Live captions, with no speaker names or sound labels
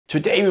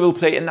Today we will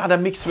play another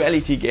mixed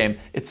reality game.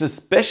 It's a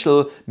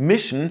special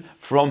mission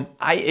from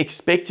I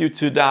Expect You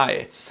to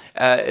Die.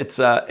 It's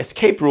an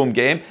escape room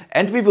game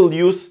and we will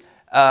use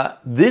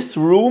this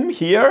room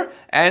here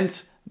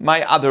and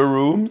my other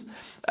rooms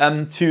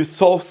to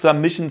solve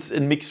some missions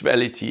in mixed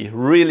reality.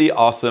 Really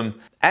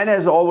awesome. And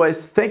as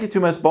always, thank you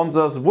to my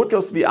sponsors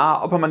Woodghost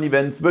VR, Opperman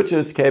Events, Virtual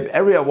Escape,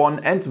 Area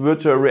 1 and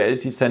Virtual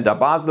Reality Center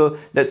Basel.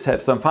 Let's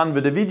have some fun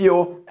with the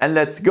video and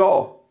let's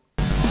go!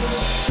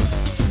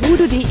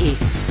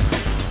 VoodooDE.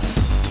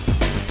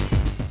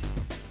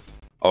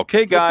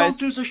 Okay guys,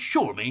 the doctors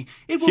assure me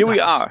it will here pass. we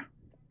are.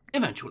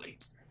 Eventually.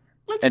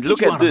 Let's And get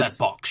look you at out of this. that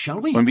box, shall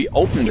we? When we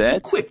open it's that,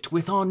 equipped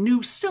with our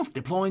new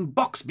self-deploying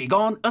box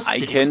begone I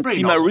acidic can spray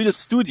see my nozzles. real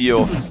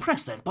studio. Simply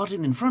press that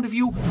button in front of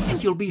you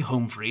and you'll be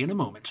home free in a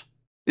moment.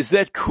 Is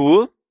that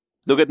cool?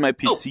 Look at my Oh,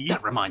 PC.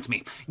 that reminds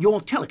me.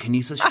 Your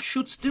telekinesis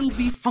should still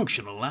be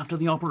functional after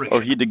the operation.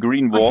 Or here the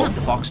green I wall. had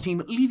the box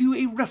team leave you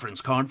a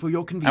reference card for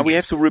your convenience. And we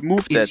have to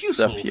remove that it's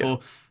useful stuff here. for,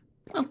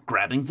 well,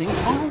 grabbing things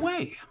far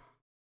away.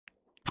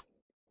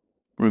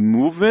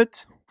 Remove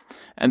it.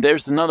 And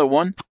there's another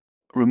one.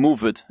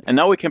 Remove it. And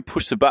now we can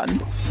push the button.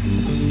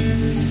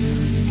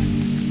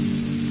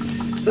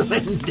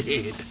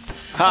 Splendid.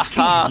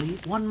 Haha. Occasionally,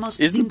 one must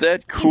Isn't think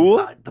that cool?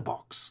 inside the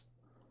box.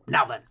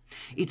 Now then,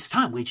 it's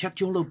time we checked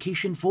your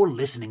location for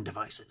listening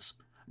devices.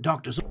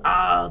 Doctors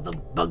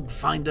the Bug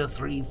Finder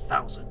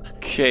 3000.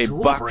 Okay, To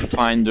Bug operate it,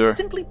 Finder.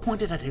 simply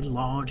point it at a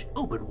large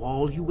open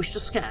wall you wish to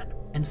scan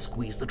and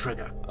squeeze the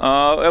trigger.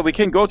 We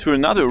can go to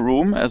another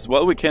room as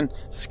well. We can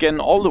scan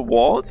all the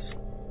walls.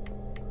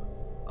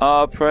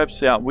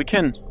 Perhaps, yeah, we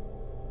can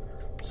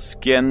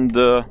scan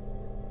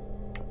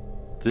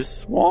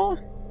this wall?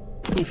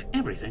 If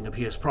everything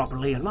appears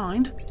properly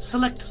aligned,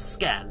 select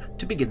Scan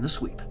to begin the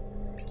sweep.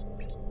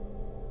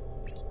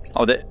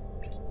 Oh,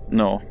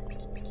 no.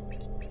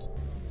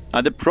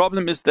 The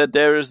problem is that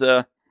there is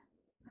a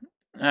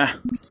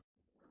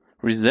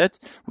reset.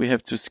 We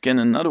have to scan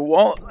another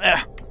wall.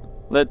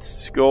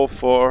 Let's go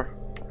for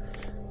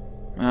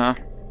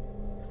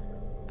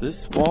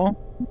this wall.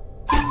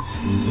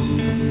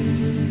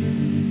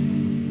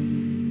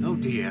 Oh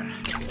dear,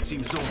 it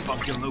seems all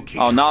bugged your location.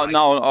 Oh,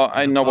 now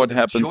I know what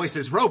happens. Choice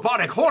is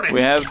robotic hornets.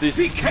 We have Be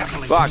these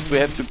careful. bugs. We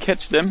have to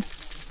catch them.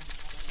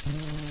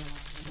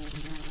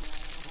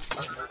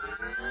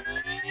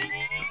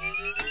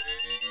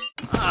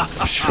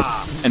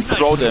 And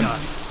throw them.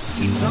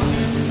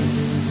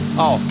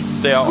 Oh,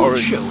 they are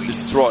already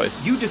destroyed.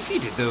 You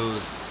defeated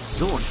those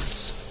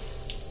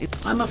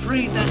Zornets. I'm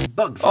afraid that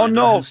Bug Oh, Finder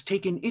no. has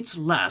taken its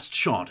last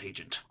shot,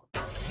 Agent.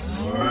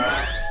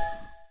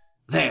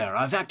 There,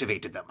 I've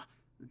activated them.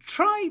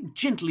 Try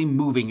gently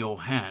moving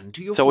your hand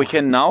to your So we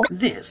forehead. can now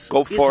This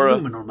go for is a...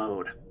 luminal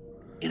mode.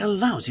 It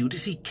allows you to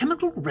see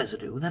chemical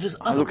residue that is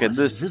look at otherwise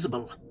this.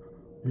 invisible.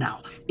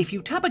 Now, if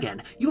you tap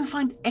again, you'll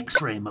find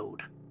X-ray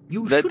mode.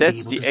 You That's should be able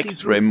the to see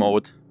X-ray through-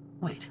 mode.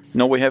 Wait,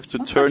 Now we have to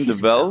what's turn that the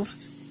hissing sound?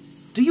 valves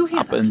Do you hear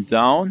up that? and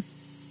down.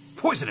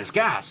 Poisonous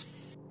gas.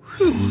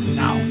 Whew.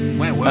 Now,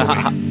 where were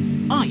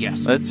we? Ah,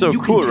 yes. That's so You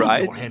can cool, tap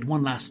right? your head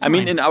one last I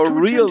mean, time in our to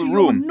return real to your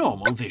room.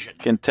 normal vision.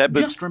 Can tap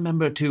it. Just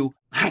remember to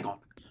hang on.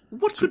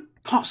 What could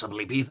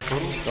possibly be?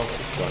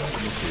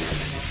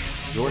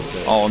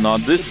 Oh, no,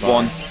 this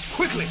one.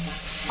 Quickly,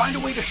 find a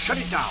way to shut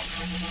it down.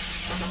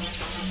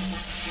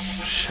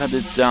 Shut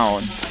it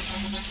down.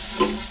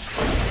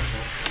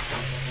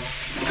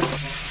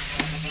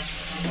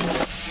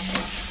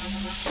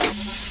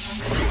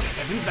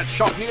 Heavens, that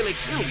shot nearly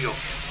killed you.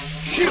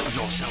 Shield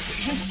yourself,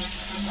 Agent.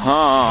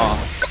 Huh.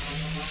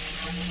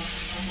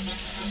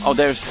 Oh,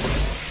 there's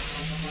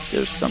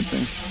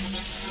something.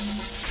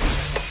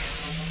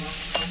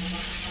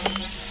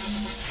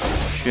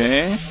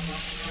 Okay.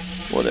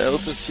 What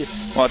else is here?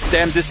 Oh,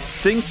 damn, this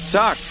thing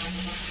sucks.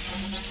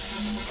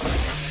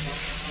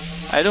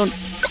 I don't...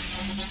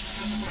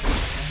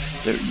 Is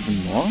there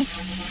even more?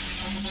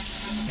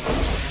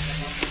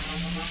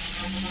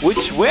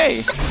 Which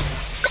way?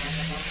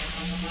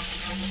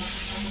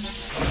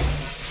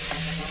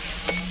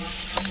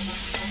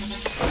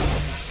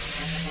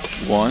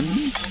 One,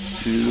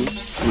 two,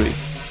 three.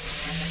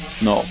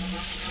 No.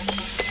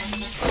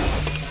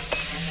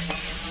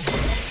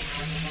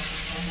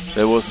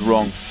 That was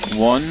wrong.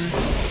 1,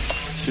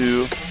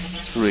 2,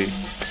 3.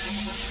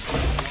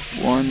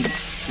 1, 2,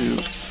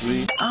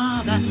 3.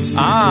 Ah, that seems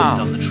to have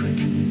done the trick.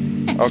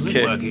 Excellent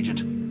Okay. work,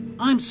 Agent.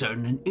 I'm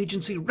certain an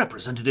agency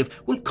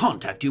representative will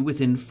contact you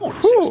within 4 to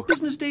 6 Whew.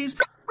 business days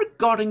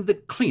regarding the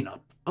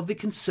cleanup of the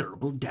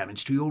considerable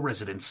damage to your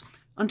residence.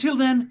 Until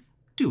then,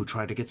 do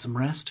try to get some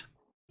rest.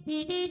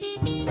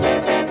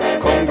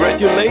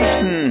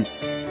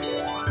 Congratulations!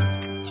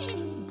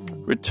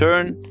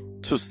 Return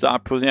to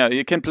start position. Yeah,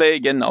 you can play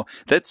again now.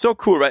 That's so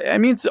cool, right? I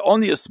mean, it's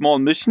only a small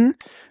mission,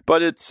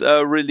 but it's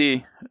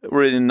really,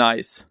 really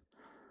nice.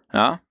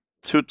 Yeah,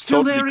 Still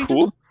there, totally Agent?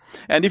 cool.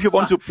 And if you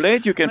want to play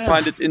it, you can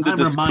find it in the I'm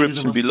reminded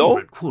description of a below.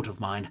 favorite quote of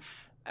mine.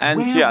 And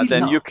Where yeah, we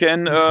then you love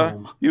can is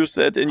home. use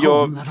that in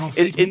your... Home that our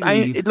feet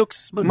may leave, It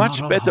looks but much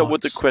not our better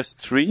with the hearts. Quest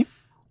 3.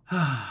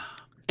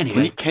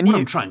 Anyway, can what you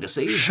I'm trying to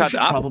say is you shut should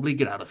up? probably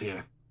get out of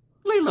here.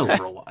 Lay low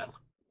for a while.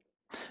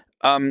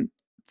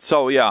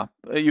 So yeah,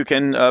 you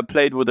can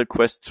play it with the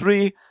Quest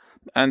 3,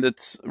 and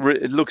it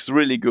looks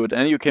really good.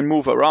 And you can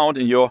move around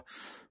in your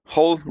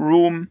whole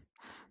room.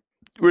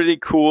 Really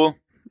cool.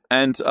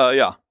 And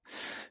yeah.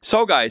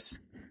 So guys,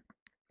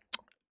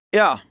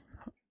 yeah.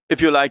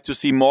 If you like to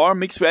see more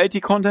mixed reality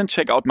content,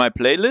 check out my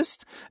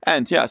playlist.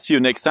 And yeah, see you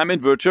next time in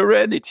virtual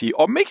reality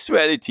or mixed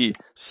reality.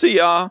 See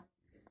ya!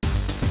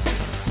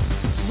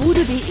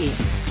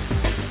 VoodooDE